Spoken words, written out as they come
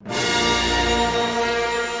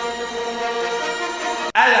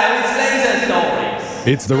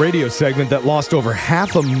It's the radio segment that lost over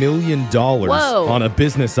 $500,000 on a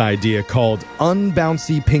business idea called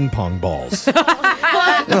Unbouncy Ping Pong Balls.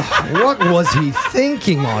 What was he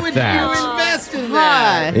thinking on Would that? you invest in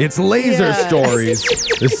that? It's Laser Stories,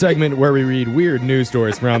 the segment where we read weird news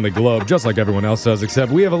stories from around the globe, just like everyone else does,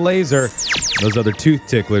 except we have a laser. Those other tooth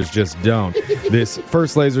ticklers just don't. This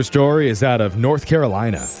first laser story is out of North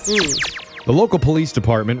Carolina. The local police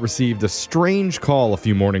department received a strange call a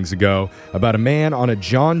few mornings ago about a man on a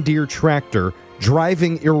John Deere tractor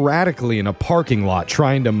driving erratically in a parking lot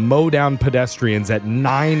trying to mow down pedestrians at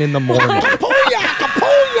 9 in the morning.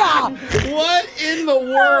 What in the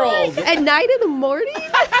world? At 9 in the morning?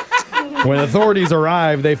 When authorities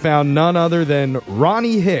arrived, they found none other than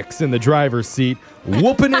Ronnie Hicks in the driver's seat,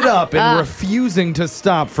 whooping it up and refusing to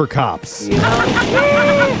stop for cops.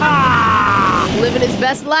 Living his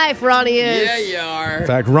best life, Ronnie is. Yeah, you are. In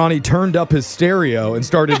fact, Ronnie turned up his stereo and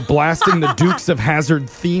started blasting the Dukes of Hazzard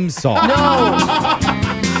theme song.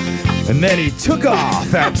 And then he took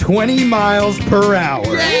off at 20 miles per hour.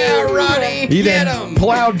 Yeah, Ronnie. He Get then him.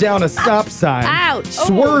 plowed down a stop sign, Ouch.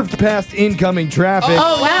 swerved past incoming traffic,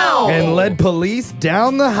 wow. and led police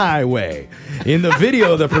down the highway. In the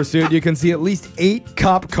video of the pursuit, you can see at least 8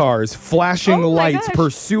 cop cars flashing lights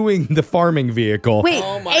pursuing the farming vehicle. Wait,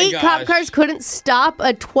 Oh my 8 cop gosh. cars couldn't stop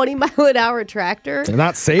a 20-mile-an-hour tractor?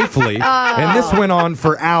 Not safely. And this went on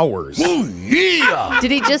for hours.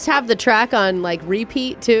 Did he just have the track on, like,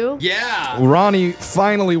 repeat, too? Yeah. Ronnie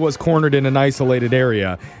finally was cornered in an isolated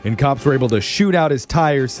area, and cops were able to shoot out his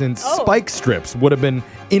tires since spike strips would have been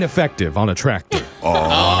ineffective on a tractor.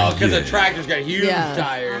 Oh, because the tractor's got huge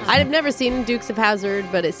tires. I've never seen Dukes of Hazzard,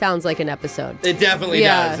 but it sounds like an episode. It definitely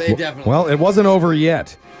Yeah. does. It definitely. Well, it wasn't over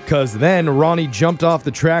yet, because then Ronnie jumped off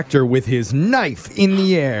the tractor with his knife in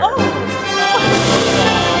the air.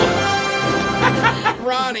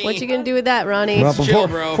 Ronnie. What you gonna do with that, Ronnie? Well, Chill,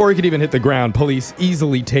 bro. before he could even hit the ground, police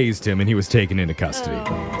easily tased him, and he was taken into custody.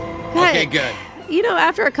 Okay, good. You know,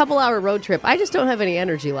 after a couple-hour road trip, I just don't have any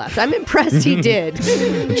energy left. I'm impressed he did.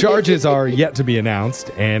 Charges are yet to be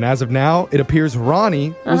announced, and as of now, it appears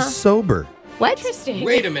Ronnie was sober. What? Interesting.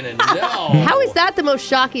 Wait a minute. No. How is that the most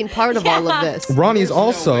shocking part of all of this? Ronnie's There's no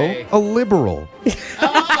also way. a liberal.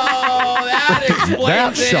 Oh, that explains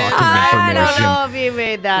That's it. shocking I don't information. know if you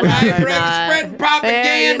made that up Right, or right. not. Spread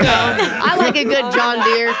propaganda. I like a good John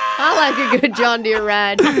Deere. I like a good John Deere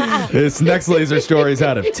ride. This next laser story is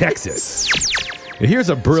out of Texas. Here's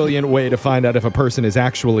a brilliant way to find out if a person is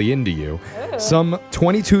actually into you. Some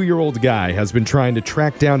 22-year-old guy has been trying to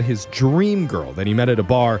track down his dream girl that he met at a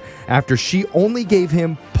bar after she only gave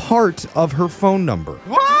him part of her phone number.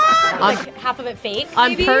 Like half of it fake, On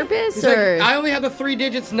maybe? purpose, He's like, or I only have the 3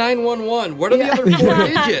 digits 911. What are the other 4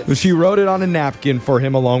 digits? She wrote it on a napkin for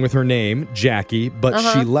him along with her name, Jackie, but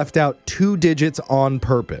she left out 2 digits on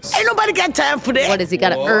purpose. Nobody got time for that. what is he got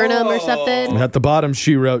to earn them or something? At the bottom,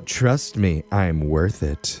 she wrote, "Trust me, I'm worth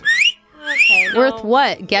it." Okay, no. Worth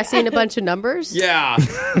what? Guessing a bunch of numbers? Yeah.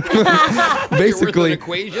 Basically,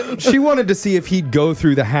 equation. she wanted to see if he'd go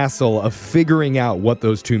through the hassle of figuring out what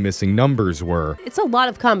those 2 missing numbers were. It's a lot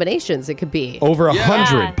of combinations it could be. Over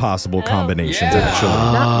 100 Yeah. possible combinations, Yeah. actually.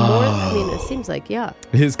 Not more. I mean, it seems like, yeah.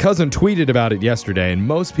 His cousin tweeted about it yesterday, and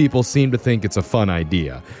most people seem to think it's a fun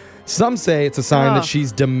idea. Some say it's a sign that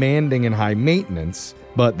she's demanding and high maintenance,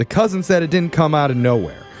 but the cousin said it didn't come out of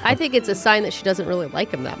nowhere. I think it's a sign that she doesn't really like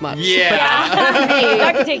him that much. Yeah.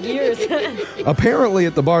 That could take years. Apparently,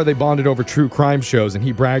 at the bar, they bonded over true crime shows, and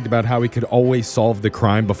he bragged about how he could always solve the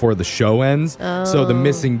crime before the show ends. So the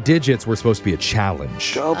missing digits were supposed to be a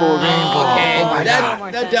challenge. Okay,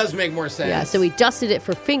 that does make more sense. Yeah, so he dusted it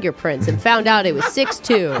for fingerprints and found out it was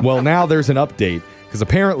 6'2". Well, now there's an update, because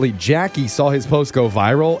apparently Jackie saw his post go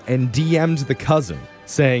viral and DM'd the cousin,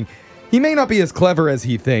 saying, "He may not be as clever as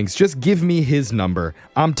he thinks. Just give me his number.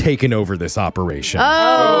 I'm taking over this operation."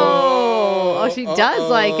 Oh, she does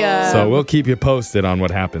like So we'll keep you posted on what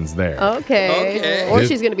happens there. Okay. Okay. Or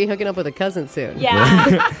she's going to be hooking up with a cousin soon.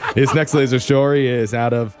 Yeah. His next laser story is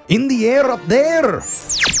out of In the Air Up There.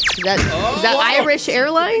 Is that Irish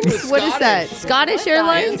Airlines? What is that? Scottish And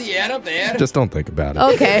Airlines? the end up there. Just don't think about it.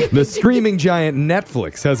 Okay. The streaming giant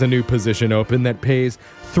Netflix has a new position open that pays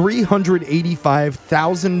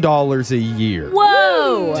 $385,000 a year.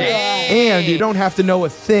 Whoa. And you don't have to know a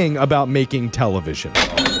thing about making television.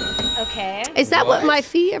 Okay. Is that what my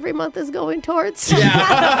fee every month is going towards?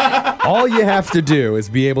 All you have to do is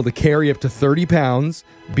be able to carry up to 30 pounds,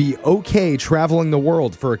 be okay traveling the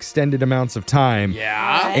world for extended amounts of time,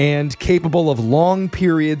 Yeah. and capable of long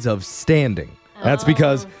periods of standing. That's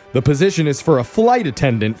because the position is for a flight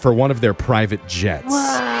attendant for one of their private jets.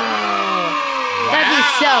 That'd be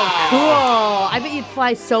so cool. I bet you'd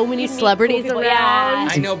fly so many You'd meet celebrities cool people,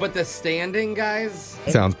 around. I know, but the standing, guys.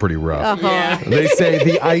 Sounds pretty rough. Uh-huh. Yeah. They say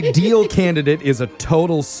the ideal candidate is a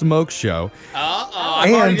total smoke show.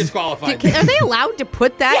 I'm already And- disqualified. Are they allowed to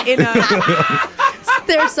put that in a...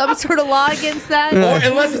 There's some sort of law against that? Or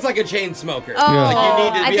unless it's like a chain smoker. Oh, Like you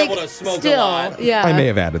need to I be think able to smoke still, a lot. Yeah. I may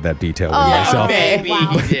have added that detail in Oh, myself. Maybe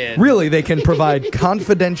Wow. he did. Really, they can provide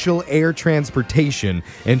confidential air transportation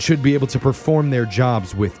and should be able to perform their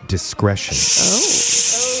jobs with discretion.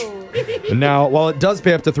 Now, while it does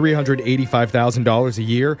pay up to $385,000 a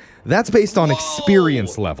year, that's based on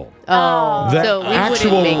experience level. Oh, The so we wouldn't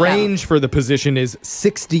actual make that. range for the position is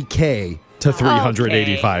 $60K to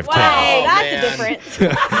 $385K. Wow, that's man. a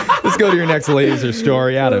difference. Let's go to your next laser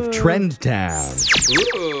story out of Trend Town.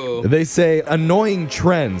 Ooh. They say annoying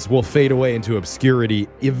trends will fade away into obscurity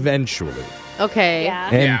eventually. Okay. Yeah.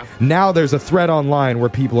 And Yeah. now there's a thread online where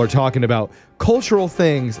people are talking about cultural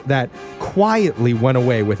things that quietly went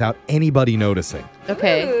away without anybody noticing.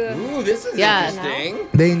 Okay. Ooh, this is Yeah. interesting.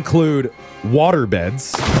 They include water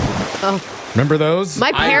beds. Oh, Remember those? my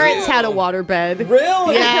I parents do. had a waterbed.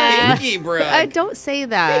 Really? Yeah. Pinky, bro. Don't say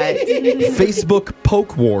that. Facebook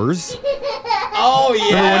poke wars. Oh,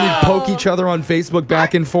 yeah. Remember when you poke each other on Facebook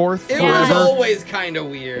back and forth It was forever? always kind of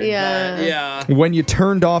weird. Yeah. But yeah. When you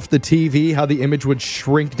turned off the TV, how the image would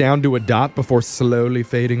shrink down to a dot before slowly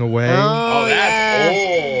fading away. Oh, that's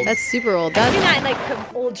old. That's super old. I've seen That's that in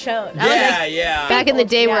like old shows. yeah, yeah. back in the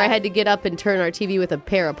day where I Yeah. had to get up and turn our TV with a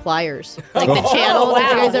pair of pliers. Like the channel. Did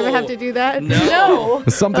you guys ever have to do that? No.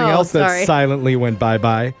 Something Oh, else that sorry. silently went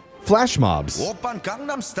bye-bye. Flash mobs. Oppan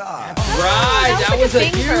Gangnam Style. Right. That was a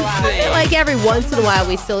thing for a huge while. thing. Like every once in a while,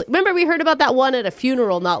 we still remember we heard about that one at a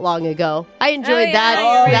funeral not long ago. I enjoyed yeah. that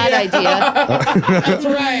Oh, that idea. That's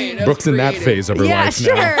right. That's Brooks in that creative. phase of her Yeah, life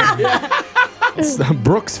sure. now.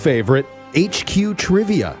 Brooks' favorite, HQ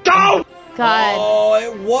Trivia. God, Oh,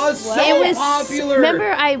 it was so it was popular.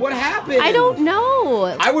 Remember, What happened? I don't know.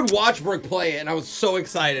 I would watch Brooke play it, and I was so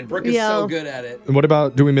excited. Brooke is Yeah. so good at it. What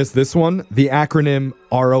about, do we miss this one? The acronym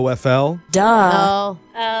ROFL. Oh,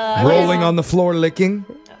 Rolling on the floor licking.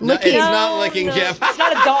 No, Licking. it's not licking, Jeff. It's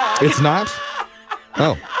not a dog. It's not?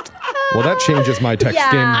 Oh. Well, that changes my text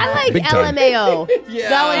game I like big time. LMAO. Yeah.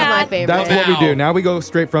 That one's my Yeah. favorite. That's what we Wow. do. Now we go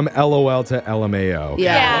straight from LOL to LMAO.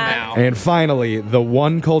 Yeah. Wow. And finally, the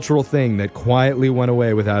one cultural thing that quietly went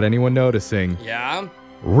away without anyone noticing, Yeah.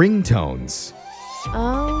 ringtones.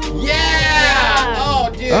 Oh. Yeah. Oh,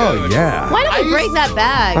 dude. Oh, yeah. Why don't I we break used- that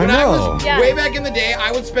bag? I When I know. was Yeah. way back in the day,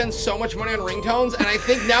 I would spend so much money on ringtones, and I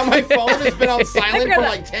think now my phone has been on silent forgot for that.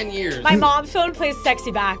 like 10 years. My mom's phone plays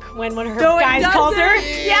sexy back when one of her No, it guys calls her.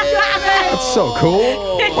 doesn't. Yeah. That's so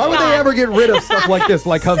cool. It's Why would they not. ever get rid of stuff like this?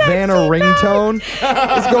 Like Havana ringtone?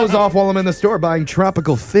 This goes off while I'm in the store buying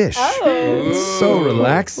tropical fish. It's so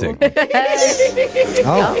relaxing.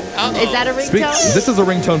 Oh. Is that a ringtone? This is a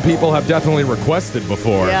ringtone people have definitely requested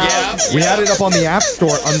before. Yeah. Yeah. We had it up on the App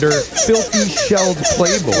Store under Filthy Shelled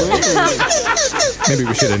Playboy. Maybe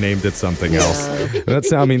we should have named it something else. That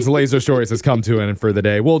sound means Laser Stories has come to an end for the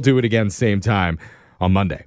day. We'll do it again same time on Monday.